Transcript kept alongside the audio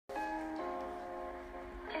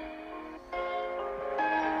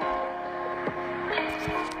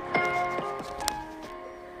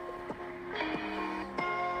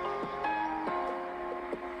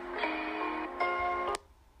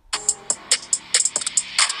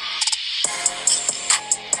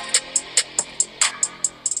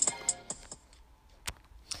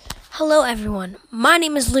Hello everyone, my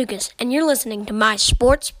name is Lucas and you're listening to my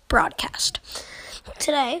sports broadcast.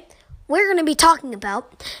 Today, we're going to be talking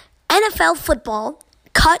about NFL football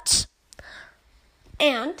cuts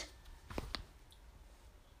and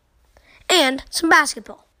some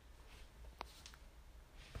basketball.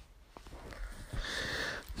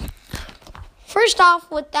 First off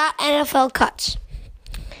with that NFL cuts.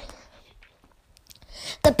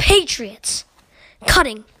 The Patriots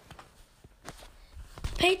cutting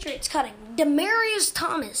Demaryius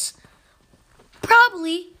Thomas,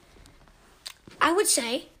 probably, I would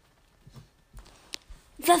say,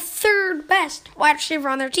 the third best wide receiver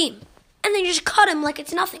on their team. And they just cut him like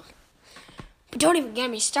it's nothing. But don't even get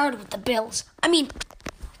me started with the Bills. I mean,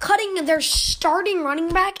 cutting their starting running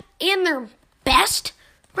back and their best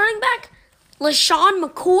running back, LeSean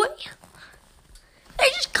McCoy. They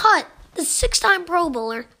just cut the 6-time Pro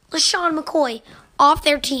Bowler, LeSean McCoy, off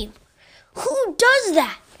their team. Who does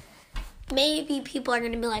that? Maybe people are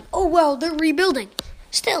going to be like, oh, well, they're rebuilding.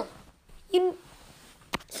 Still, you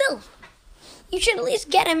should at least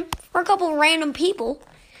get him for a couple random people.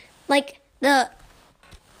 Like the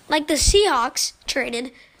Seahawks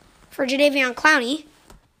traded for Jadeveon Clowney.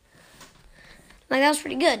 Like, that was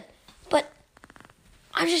pretty good. But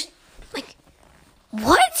I'm just like,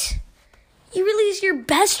 what? You release your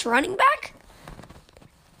best running back?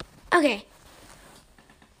 Okay.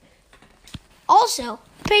 Also,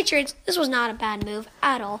 the Patriots, this was not a bad move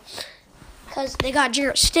at all, because they got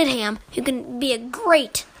Jarrett Stidham, who can be a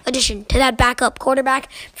great addition to that backup quarterback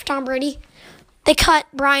for Tom Brady. They cut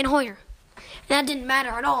Brian Hoyer, and that didn't matter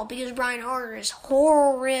at all, because Brian Hoyer is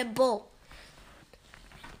horrible.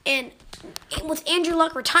 And with Andrew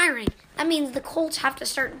Luck retiring, that means the Colts have to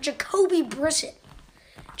start Jacoby Brissett.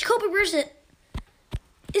 Jacoby Brissett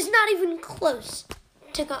is not even close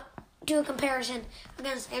to do a comparison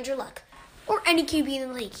against Andrew Luck or any QB in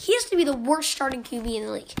the league. He has to be the worst starting QB in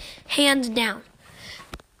the league, hands down.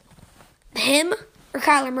 Him or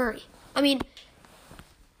Kyler Murray. I mean,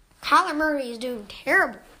 Kyler Murray is doing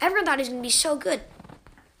terrible. Everyone thought he was going to be so good.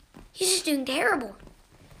 He's just doing terrible.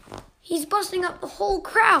 He's busting up the whole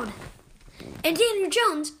crowd. And Daniel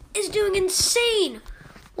Jones is doing insane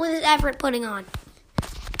with his effort putting on.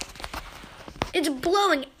 It's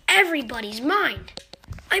blowing everybody's mind.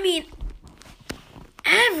 I mean,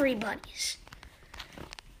 everybody's.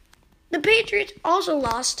 The Patriots also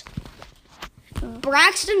lost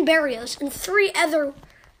Braxton Berrios and 3 other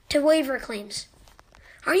to waiver claims.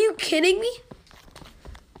 Are you kidding me?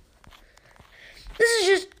 This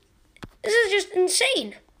is just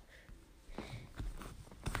insane.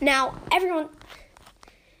 Now, everyone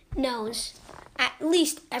knows, at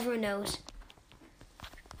least everyone knows,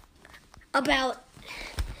 about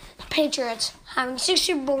the Patriots having 6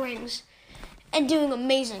 Super Bowl rings and doing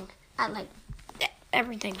amazing at,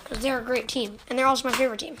 everything, because they're a great team, and they're also my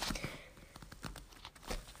favorite team.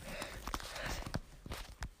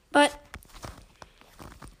 But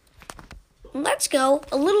let's go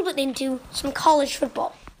a little bit into some college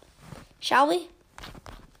football, shall we?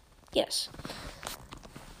 Yes.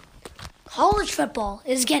 College football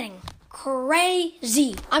is getting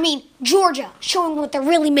crazy. I mean, Georgia showing what they're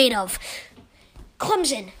really made of.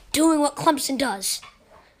 Clemson doing what Clemson does.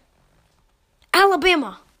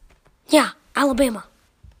 Alabama. Yeah, Alabama.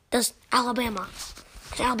 Does Alabama.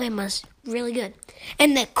 Because Alabama's really good.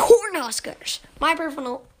 And the Cornhuskers, my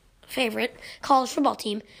personal favorite college football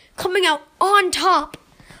team, coming out on top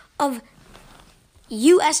of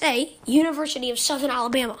USA, University of Southern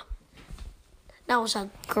Alabama. That was a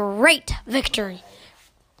great victory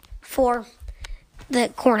for the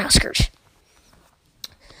Cornhuskers.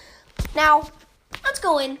 Now, let's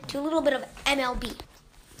go into a little bit of MLB.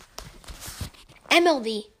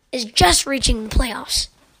 MLB is just reaching the playoffs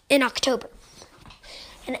in October.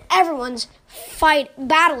 And everyone's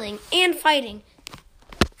battling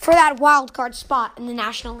for that wild card spot in the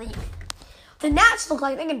National League. The Nats look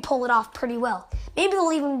like they can pull it off pretty well. Maybe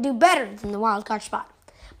they'll even do better than the wild card spot.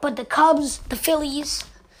 But the Cubs, the Phillies,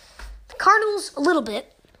 the Cardinals, a little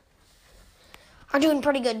bit, are doing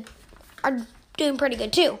pretty good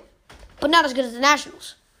too. But not as good as the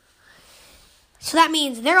Nationals. So that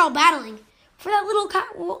means they're all battling for that little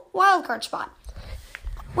wild card spot,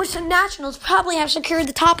 which the Nationals probably have secured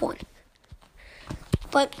the top one.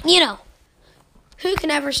 But, who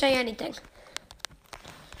can ever say anything?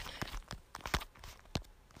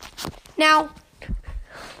 Now,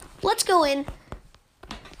 let's go in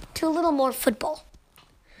to a little more football.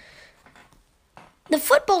 The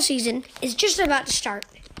football season is just about to start,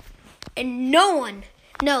 and no one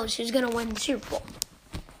knows who's going to win the Super Bowl.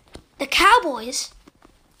 The Cowboys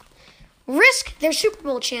risk their Super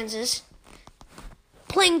Bowl chances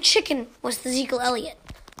playing chicken with Ezekiel Elliott.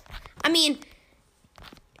 I mean,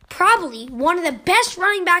 probably one of the best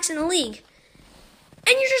running backs in the league.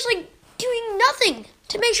 And you're just doing nothing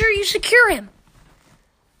to make sure you secure him.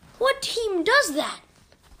 What team does that?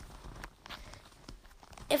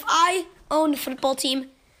 If I owned a football team,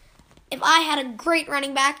 if I had a great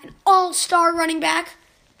running back, an all-star running back,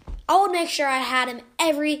 I would make sure I had him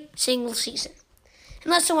every single season.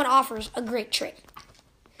 Unless someone offers a great trade.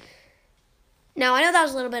 Now, I know that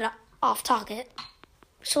was a little bit off topic,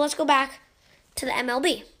 so let's go back to the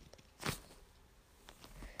MLB.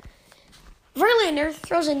 Verlander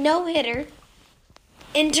throws a no-hitter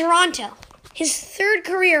in Toronto. His third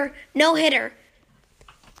career no-hitter.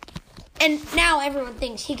 And now everyone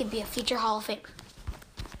thinks he could be a future Hall of Famer.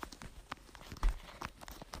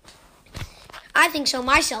 I think so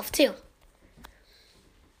myself, too.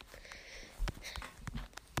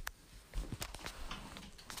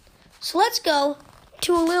 So let's go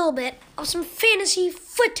to a little bit of some fantasy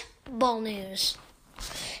football news.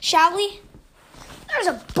 Shall we? There's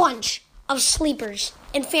a bunch of sleepers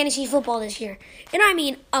in fantasy football this year. And I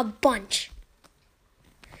mean a bunch.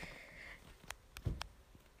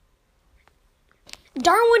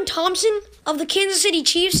 Darwin Thompson of the Kansas City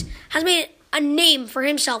Chiefs has made a name for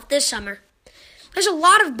himself this summer. There's a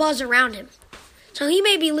lot of buzz around him. So he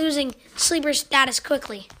may be losing sleeper status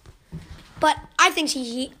quickly. But I think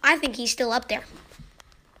he's still up there.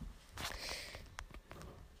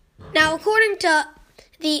 Now, according to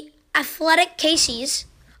the Athletic KCs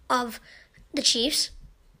of the Chiefs,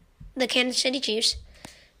 the Kansas City Chiefs,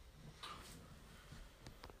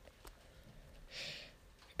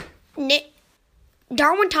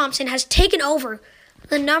 Darwin Thompson has taken over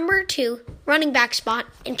the number 2 running back spot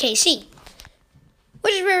in KC,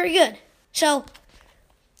 which is very good. So,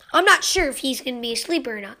 I'm not sure if he's going to be a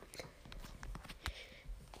sleeper or not.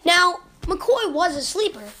 Now, McCoy was a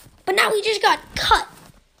sleeper, but now he just got cut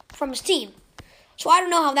from his team. So I don't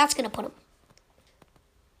know how that's going to put him.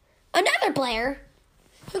 Another player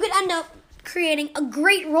who could end up creating a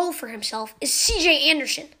great role for himself is C.J.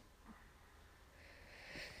 Anderson.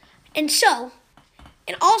 And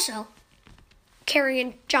also,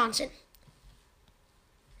 Kerryon Johnson.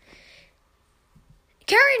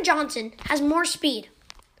 Kerryon Johnson has more speed,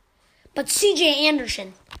 but C.J.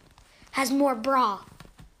 Anderson has more brawn.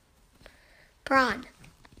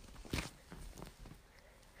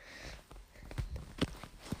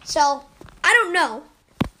 So, I don't know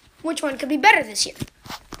which one could be better this year.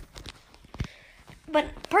 But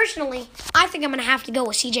personally, I think I'm going to have to go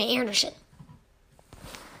with C.J. Anderson.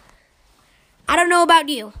 I don't know about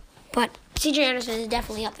you, but C.J. Anderson is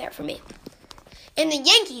definitely up there for me. And the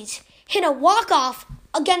Yankees hit a walk-off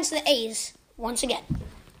against the A's once again.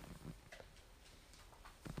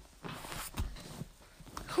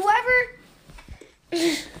 Whoever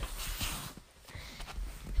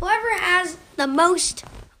has the most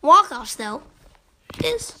walk-offs, though,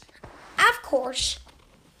 is, of course,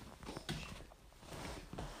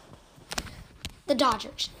 the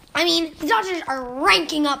Dodgers. I mean, the Dodgers are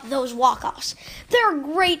ranking up those walk-offs. They're a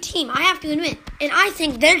great team, I have to admit. And I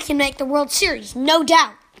think they can make the World Series, no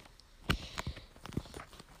doubt.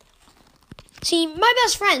 See, my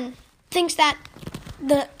best friend thinks that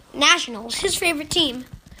the Nationals, his favorite team,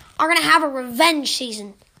 are going to have a revenge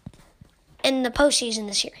season in the postseason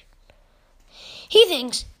this year. He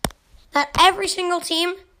thinks that every single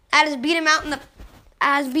team that has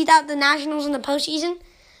beat out the Nationals in the postseason,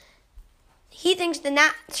 he thinks the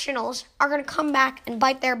Nationals are going to come back and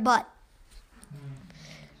bite their butt.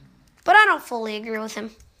 But I don't fully agree with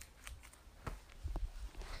him.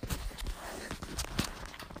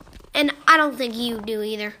 And I don't think you do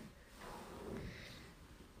either.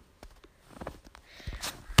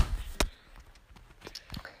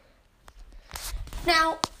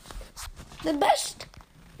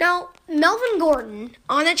 Now, Melvin Gordon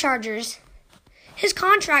on the Chargers, his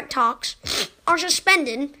contract talks are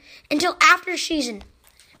suspended until after season.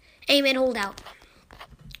 Amen, hold out.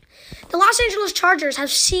 The Los Angeles Chargers have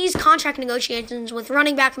ceased contract negotiations with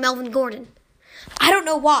running back Melvin Gordon. I don't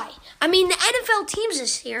know why. I mean, the NFL teams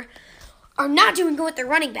this year are not doing good with their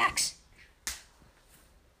running backs.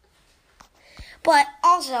 But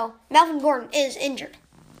also, Melvin Gordon is injured.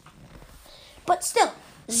 But still,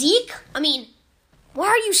 Zeke, why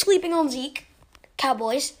are you sleeping on Zeke,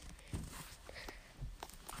 Cowboys?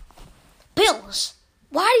 Bills,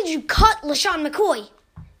 why did you cut LaShawn McCoy?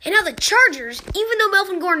 And now the Chargers, even though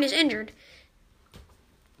Melvin Gordon is injured,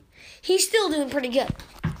 he's still doing pretty good.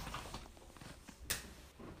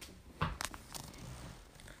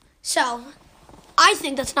 So, I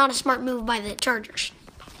think that's not a smart move by the Chargers.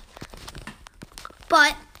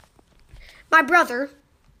 But my brother,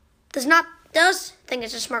 does think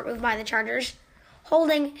it's a smart move by the Chargers,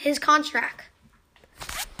 holding his contract.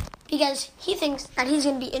 Because he thinks that he's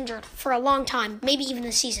going to be injured for a long time, maybe even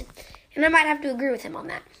this season. And I might have to agree with him on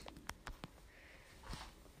that.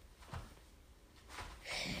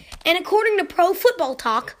 And according to Pro Football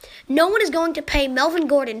Talk, no one is going to pay Melvin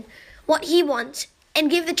Gordon what he wants and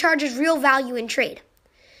give the Chargers real value in trade.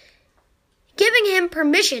 Giving him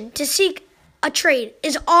permission to seek a trade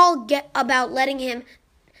is all about letting him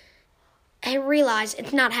realize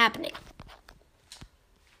it's not happening.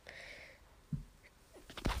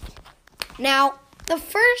 Now, the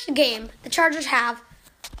first game the Chargers have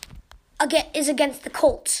is against the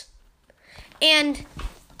Colts. And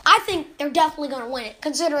I think they're definitely going to win it,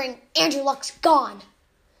 considering Andrew Luck's gone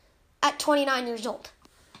at 29 years old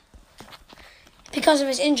because of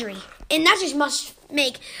his injury. And that just must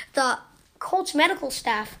make the Colts medical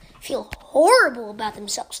staff feel horrible about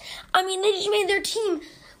themselves. I mean, they just made their team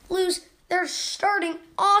lose their starting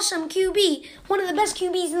awesome QB, one of the best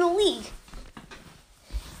QBs in the league.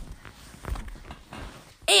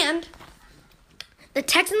 And the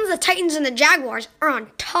Texans, the Titans, and the Jaguars are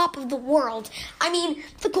on top of the world. I mean,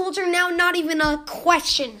 the Colts are now not even a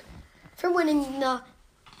question for winning the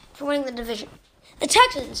division. The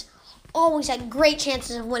Texans always had great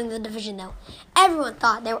chances of winning the division, though. Everyone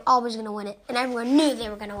thought they were always going to win it, and everyone knew they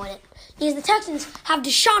were going to win it. Because the Texans have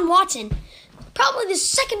Deshaun Watson, probably the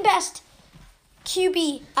second best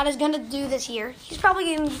QB that is going to do this year. He's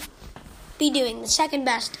probably going to be doing the second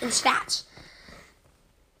best in stats.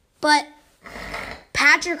 But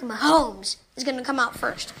Patrick Mahomes is going to come out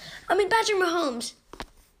first. I mean, Patrick Mahomes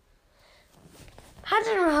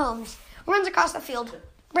runs across the field,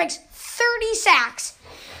 breaks 30 sacks,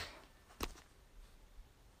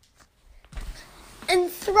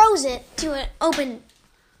 and throws it to an open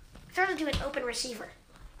receiver,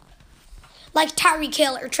 like Tyreek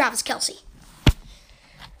Hill or Travis Kelce.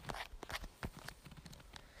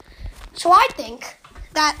 So I think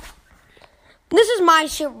that this is my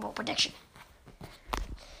Super Bowl prediction.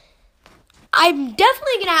 I'm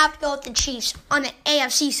definitely going to have to go with the Chiefs on the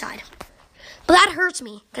AFC side. But that hurts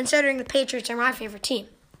me, considering the Patriots are my favorite team.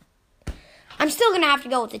 I'm still going to have to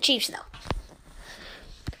go with the Chiefs, though.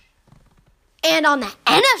 And on the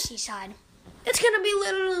NFC side, it's going to be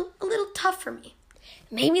a little tough for me.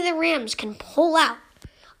 Maybe the Rams can pull out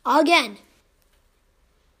again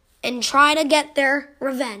and try to get their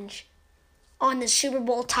revenge on the Super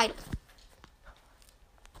Bowl title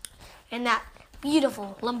and that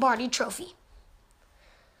beautiful Lombardi trophy.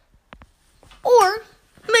 Or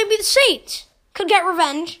maybe the Saints could get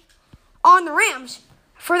revenge on the Rams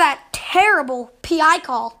for that terrible PI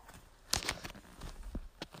call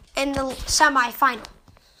in the semifinal.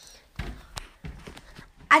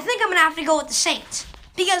 I think I'm going to have to go with the Saints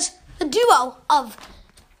because the duo of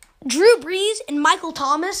Drew Brees and Michael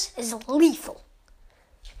Thomas is lethal.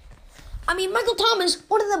 I mean, Michael Thomas,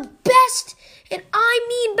 one of the best, and I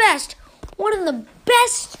mean best, one of the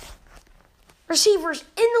best receivers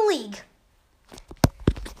in the league.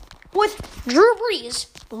 With Drew Brees,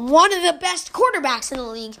 one of the best quarterbacks in the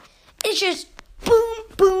league. It's just boom,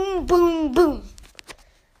 boom, boom, boom.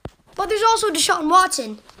 But there's also Deshaun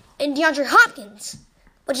Watson and DeAndre Hopkins,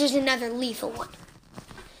 which is another lethal one.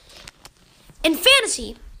 In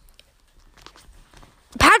fantasy,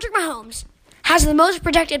 Patrick Mahomes has the most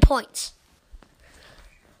projected points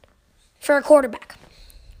for a quarterback.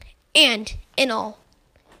 And in all,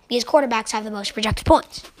 because quarterbacks have the most projected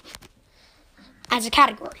points as a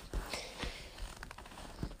category.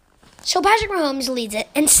 So Patrick Mahomes leads it.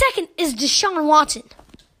 And second is Deshaun Watson.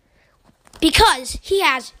 Because he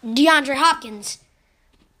has DeAndre Hopkins,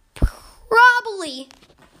 probably,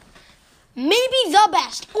 maybe the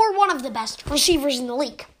best, or one of the best receivers in the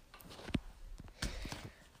league.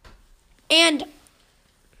 And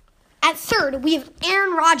at third, we have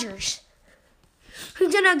Aaron Rodgers,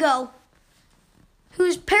 who's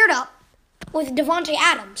paired up with Devontae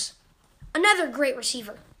Adams, another great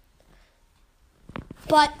receiver.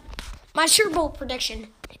 But my Super Bowl prediction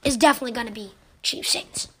is definitely going to be Chiefs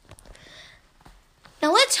Saints.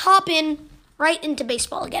 Now let's hop right into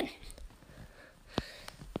baseball again.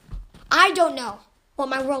 I don't know what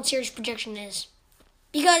my World Series prediction is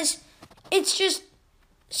because it's just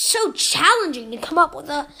so challenging to come up with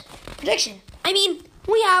a prediction. I mean,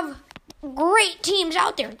 we have great teams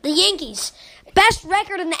out there. The Yankees, best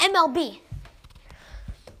record in the MLB.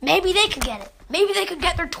 Maybe they could get it. Maybe they could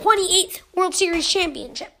get their 28th World Series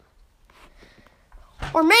championship.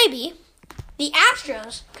 Or maybe the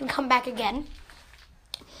Astros can come back again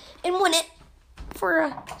and win it for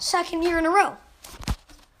a second year in a row.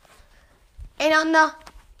 And on the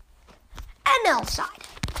NL side,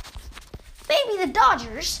 maybe the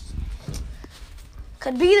Dodgers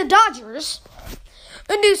could be the Dodgers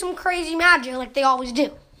and do some crazy magic like they always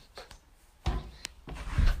do.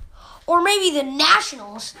 Or maybe the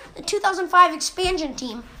Nationals, the 2005 expansion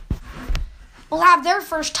team, will have their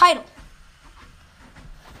first title.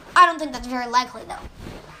 I don't think that's very likely, though.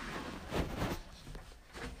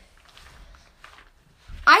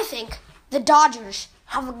 I think the Dodgers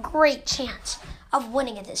have a great chance of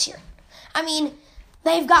winning it this year. I mean,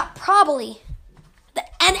 they've got probably the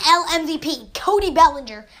NL MVP, Cody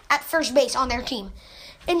Bellinger, at first base on their team.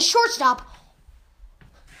 And shortstop,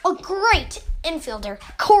 a great infielder,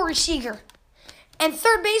 Corey Seager. And at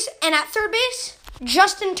third base,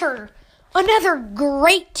 Justin Turner. Another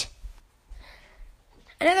great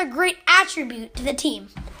attribute to the team.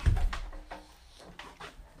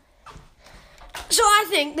 So I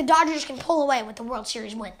think the Dodgers can pull away with the World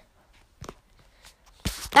Series win.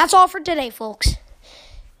 That's all for today, folks.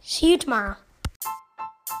 See you tomorrow.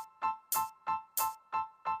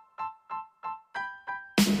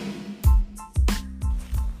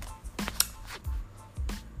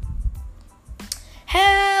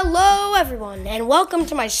 Hello, everyone, and welcome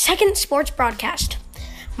to my second sports broadcast.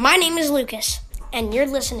 My name is Lucas, and you're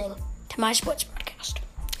listening to my sports broadcast.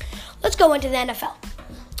 Let's go into the NFL.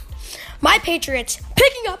 My Patriots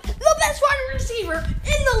picking up the best wide receiver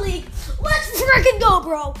in the league. Let's freaking go,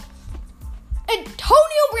 bro.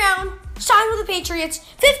 Antonio Brown signed with the Patriots,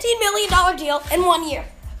 $15 million deal in 1 year.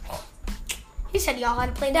 He said y'all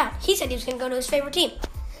had to play down. He said he was going to go to his favorite team.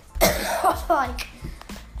 I was like,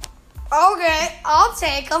 okay, I'll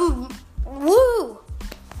take him. Woo.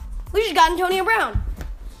 We just got Antonio Brown.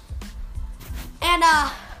 And,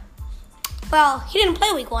 well, he didn't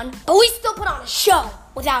play week 1, but we still put on a show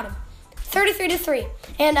without him. 33-3.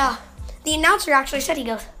 And, the announcer actually said, he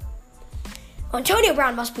goes, well, Antonio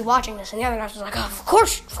Brown must be watching this. And the other announcer was like, oh, of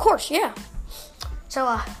course, yeah. So,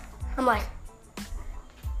 I'm like,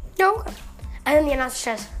 no. And then the announcer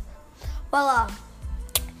says, well,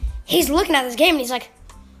 he's looking at this game and he's like,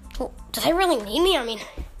 well, do they really need me? I mean,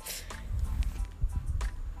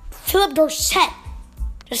 Philip Dorsett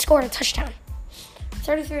just scored a touchdown.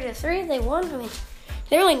 33-3, they won. I mean,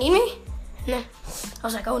 they really need me? And then I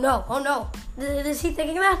was like, oh no. Is he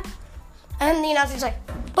thinking that? And the announcer's like,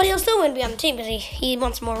 but he'll still win to be on the team because he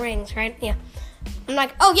wants more rings, right? Yeah. I'm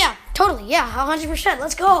like, oh yeah, totally, yeah, 100%,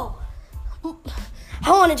 let's go. I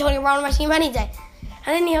want Antonio Brown on my team any day.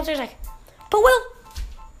 And then the announcer's like, but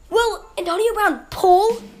will Antonio Brown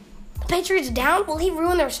pull the Patriots down? Will he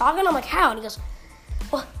ruin their saga? And I'm like, how? And he goes,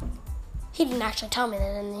 well, he didn't actually tell me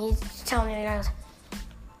that. And he's telling me, and I goes,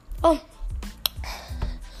 oh,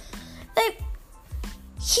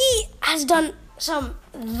 he has done some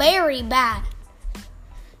very bad,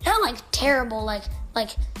 not like terrible,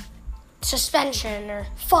 like suspension or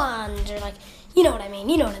fines or like, you know what I mean.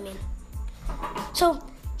 So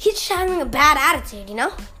he's just having a bad attitude, in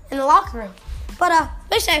the locker room. But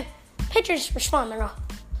they say Patriots respond. They go,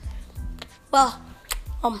 well,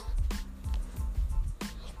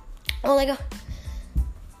 they go,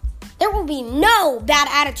 there will be no bad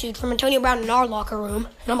attitude from Antonio Brown in our locker room.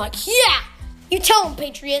 And I'm like, yeah, you tell him,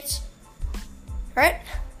 Patriots. Right?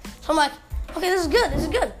 So I'm like, okay, this is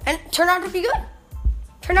good. And it turned out to be good.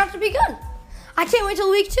 I can't wait till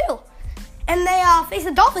week 2. And they face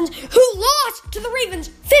the Dolphins, who lost to the Ravens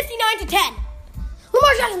 59-10.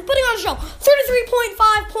 Lamar Jackson putting on a show,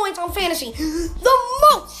 33.5 points on fantasy. The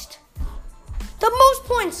most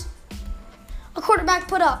points a quarterback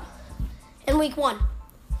put up in week 1.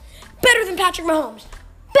 Better than Patrick Mahomes.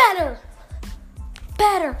 Better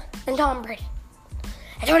than Tom Brady.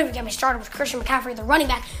 And don't even get me started with Christian McCaffrey, the running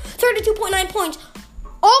back. 32.9 points.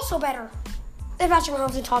 Also better than Patrick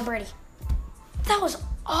Mahomes and Tom Brady. That was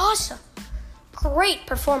awesome. Great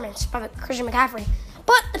performance by Christian McCaffrey.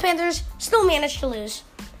 But the Panthers still managed to lose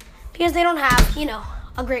because they don't have,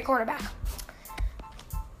 a great quarterback.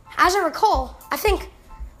 As I recall, I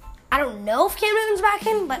don't know if Cam Newton's back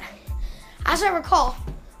in, but as I recall,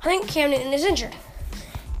 I think Cam Newton is injured.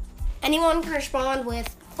 Anyone can respond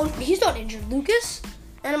with, oh, he's not injured, Lucas.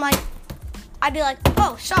 And I'd be like,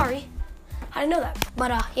 oh, sorry. I didn't know that.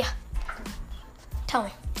 But, yeah. Tell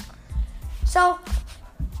me. So,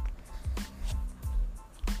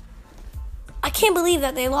 I can't believe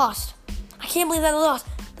that they lost. They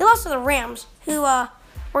lost to the Rams, who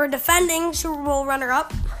were defending Super Bowl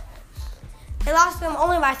runner-up. They lost to them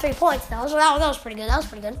only by 3 points, though. So that was pretty good.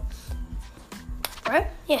 Right?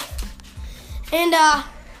 Yeah. And,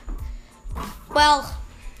 well,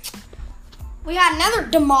 we got another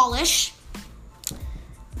demolish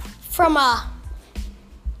from,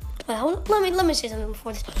 well, let me say something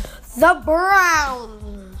before this. The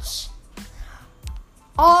Browns.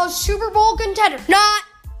 a Super Bowl contender. Not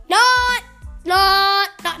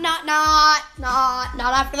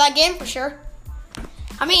after that game for sure.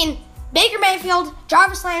 I mean, Baker Mayfield,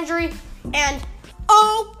 Jarvis Landry, and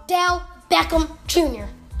Odell Beckham Jr.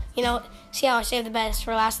 You know, see how I saved the best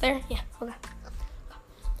for last there? Yeah, okay.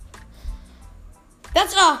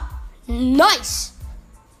 That's nice.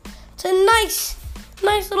 It's a nice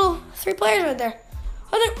little 3 players right there.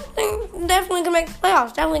 I think definitely can make the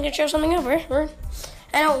playoffs. Definitely can show something over.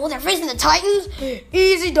 And they're facing the Titans.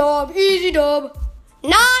 Easy dub.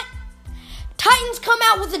 Not. Titans come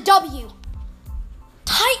out with a W.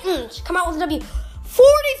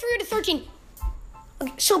 43-13.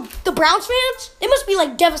 Okay, so the Browns fans, they must be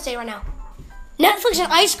like devastated right now. Netflix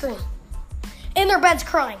and ice cream. In their beds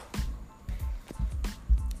crying.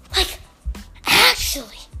 Like,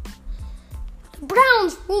 actually, the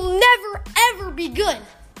Browns will never, ever be good.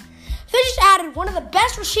 They just added one of the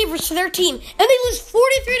best receivers to their team, and they lose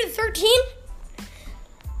 43-13?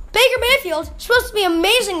 Baker Mayfield, supposed to be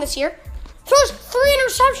amazing this year, throws 3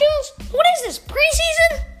 interceptions? What is this,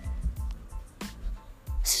 preseason?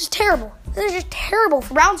 This is terrible. This is just terrible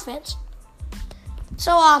for Browns fans.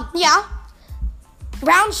 So, yeah.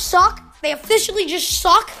 Browns suck. They officially just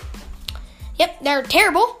suck. Yep, they're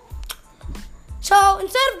terrible. So,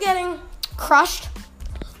 instead of getting crushed,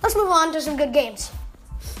 let's move on to some good games.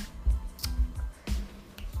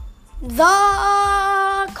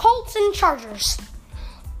 The Colts and Chargers.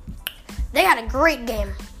 They had a great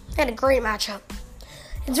game. They had a great matchup.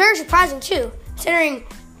 It's very surprising, too, considering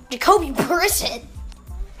Jacoby Brissett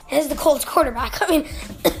is the Colts quarterback. I mean,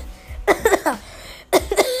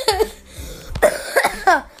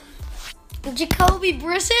 Jacoby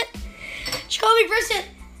Brissett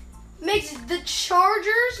makes the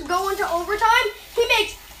Chargers go into overtime. He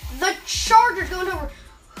makes the Chargers go into overtime.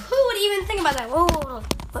 Who would even think about that? Whoa.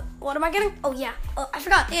 What am I getting? Oh, yeah. I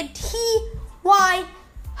forgot. They had T.Y.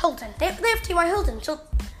 Hilton. They have T.Y. Hilton, so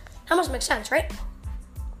that must make sense, right?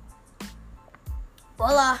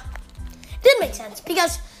 Well, it did make sense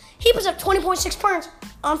because he puts up 20.6 points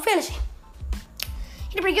on fantasy.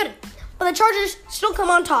 He did pretty good. But the Chargers still come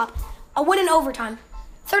on top. A win in overtime,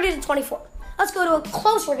 30-24. Let's go to a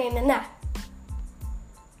closer game than that.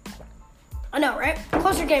 I know, right?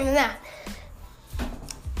 Closer game than that.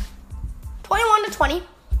 21-20.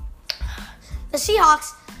 The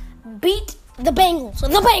Seahawks beat the Bengals.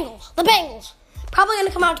 The Bengals. Probably going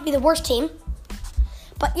to come out to be the worst team.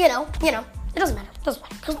 But, you know, it doesn't matter. Because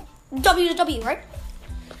W is W, right?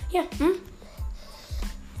 Yeah.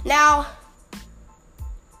 Now,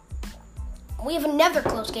 we have another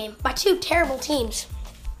close game by 2 terrible teams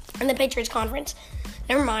in the Patriots conference.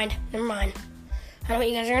 Never mind. I know what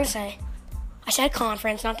you guys are going to say. I said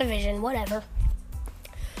conference, not division, whatever.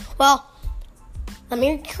 Well, let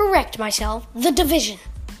me correct myself. The division.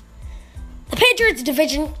 The Patriots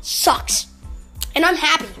division sucks. And I'm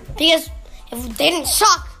happy because if they didn't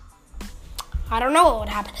suck, I don't know what would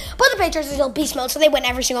happen. But the Patriots are still beast mode, so they win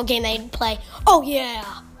every single game they play. Oh,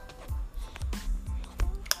 yeah.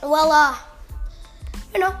 Well,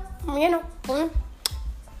 you know.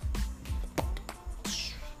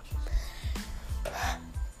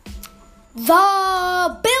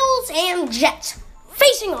 The Bills and Jets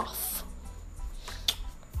facing off.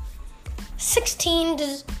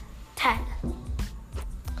 16-10.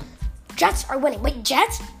 Jets are winning. Wait,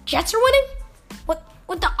 Jets? Jets are winning? What?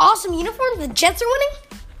 With the awesome uniforms, the Jets are winning?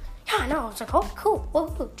 Yeah, I know. It's like, oh, cool.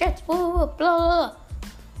 Whoa, Jets. Whoa, blah, blah.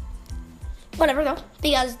 Whatever, though,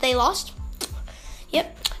 because they lost.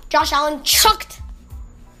 Yep. Josh Allen chucked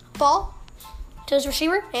the ball to his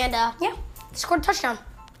receiver, and, scored a touchdown.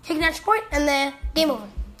 Kicked an extra point, and the game over.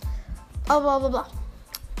 Blah, blah, blah, blah.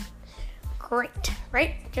 Great,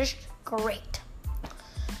 right? Just great.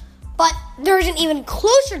 But there's an even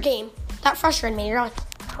closer game that frustrated me. You're like,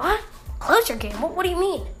 what? Closer game? What do you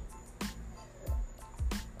mean?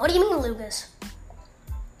 What do you mean, Lucas?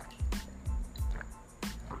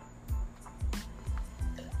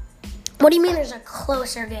 What do you mean there's a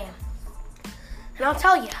closer game? And I'll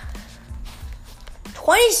tell you.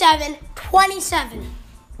 27-27.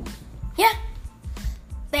 Yeah.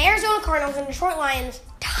 The Arizona Cardinals and Detroit Lions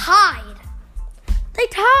tied. They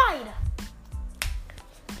tied.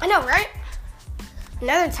 I know, right?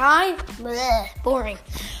 Another tie? Blech, boring.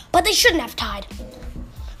 But they shouldn't have tied.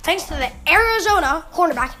 Thanks to the Arizona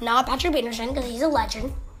cornerback, not Patrick Peterson, because he's a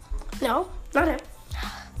legend. No, not him.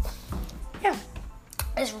 Yeah.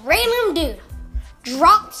 This random dude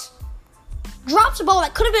drops a ball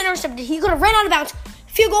that could have been intercepted. He could have ran out of bounds.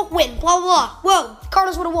 Field goal, win, blah, blah, blah. Whoa,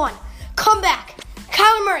 Cardinals would have won. Come back.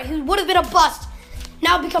 Kyler Murray, who would have been a bust,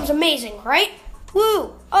 now becomes amazing, right?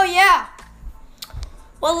 Woo. Oh, yeah.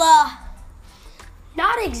 Well,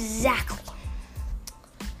 not exactly.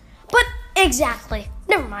 But exactly.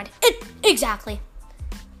 Never mind. Exactly.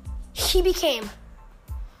 He became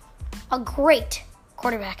a great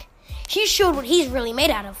quarterback. He showed what he's really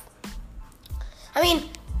made out of. I mean,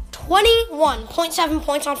 21.7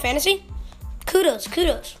 points on fantasy.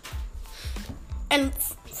 Kudos. And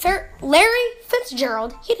Larry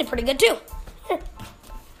Fitzgerald, he did pretty good too.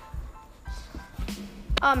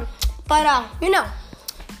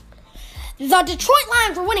 The Detroit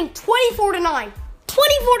Lions were winning 24-9.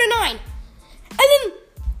 24-9. And then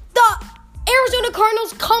the Arizona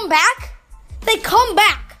Cardinals come back. They come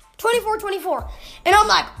back 24-24. And I'm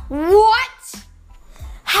like, what?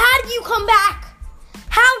 How do you come back?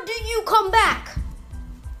 How do you come back?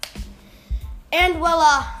 And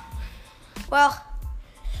well,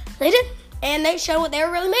 they did. And they showed what they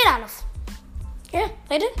were really made out of. Yeah,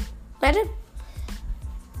 they did.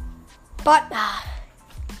 But,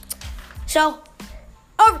 so,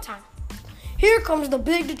 overtime. Here comes the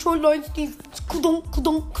big Detroit Lions defense.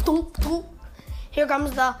 Here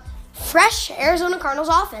comes the fresh Arizona Cardinals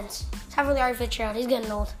offense. Except for Larry Fitzgerald. He's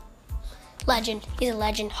getting old. Legend. He's a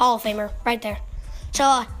legend. Hall of Famer right there.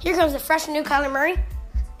 So, here comes the fresh and new Kyler Murray.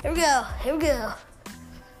 Here we go.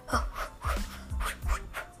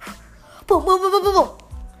 Boom, boom, boom, boom, boom, boom.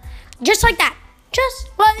 Just like that.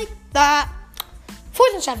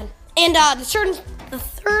 4th and 7. And the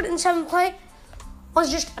 3rd and 7 play was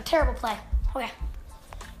just a terrible play. Okay.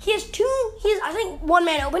 He has I think, one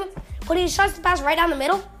man open, but he decides to pass right down the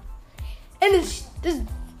middle. And this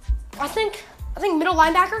I think middle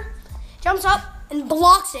linebacker jumps up and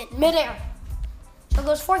blocks it midair. So it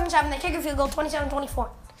goes 4th and 7. They kick a field goal, 27-24.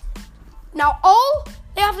 Now, all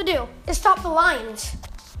they have to do is stop the Lions.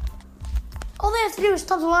 All they have to do is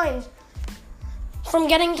stop the Lions from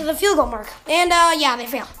getting to the field goal mark. And,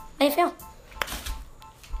 they fail.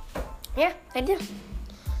 Yeah, they do.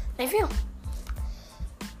 They fail.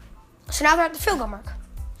 So now they're at the field goal mark.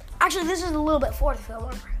 Actually, this is a little bit before the field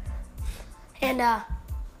goal mark. And,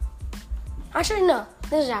 actually, no.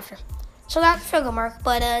 This is after. So they're at the field goal mark,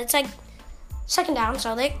 but, it's like 2nd down,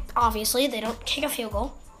 so they don't kick a field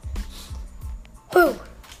goal. Boom.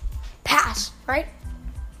 Pass, right?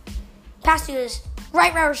 Pass to his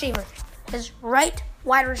right wide receiver. His right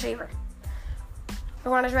wide receiver.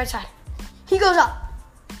 We're on his right side. He goes up.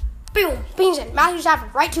 Boom. Beans in. Matthew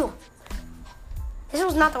Stafford, right to him. This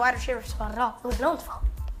was not the wide receiver spot at all. It was no one's fault.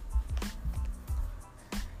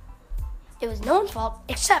 It was no one's fault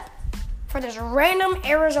except for this random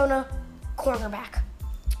Arizona cornerback.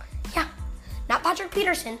 Yeah. Not Patrick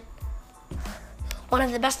Peterson. One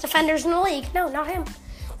of the best defenders in the league. No, not him.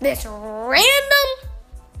 This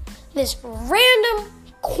random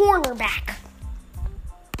cornerback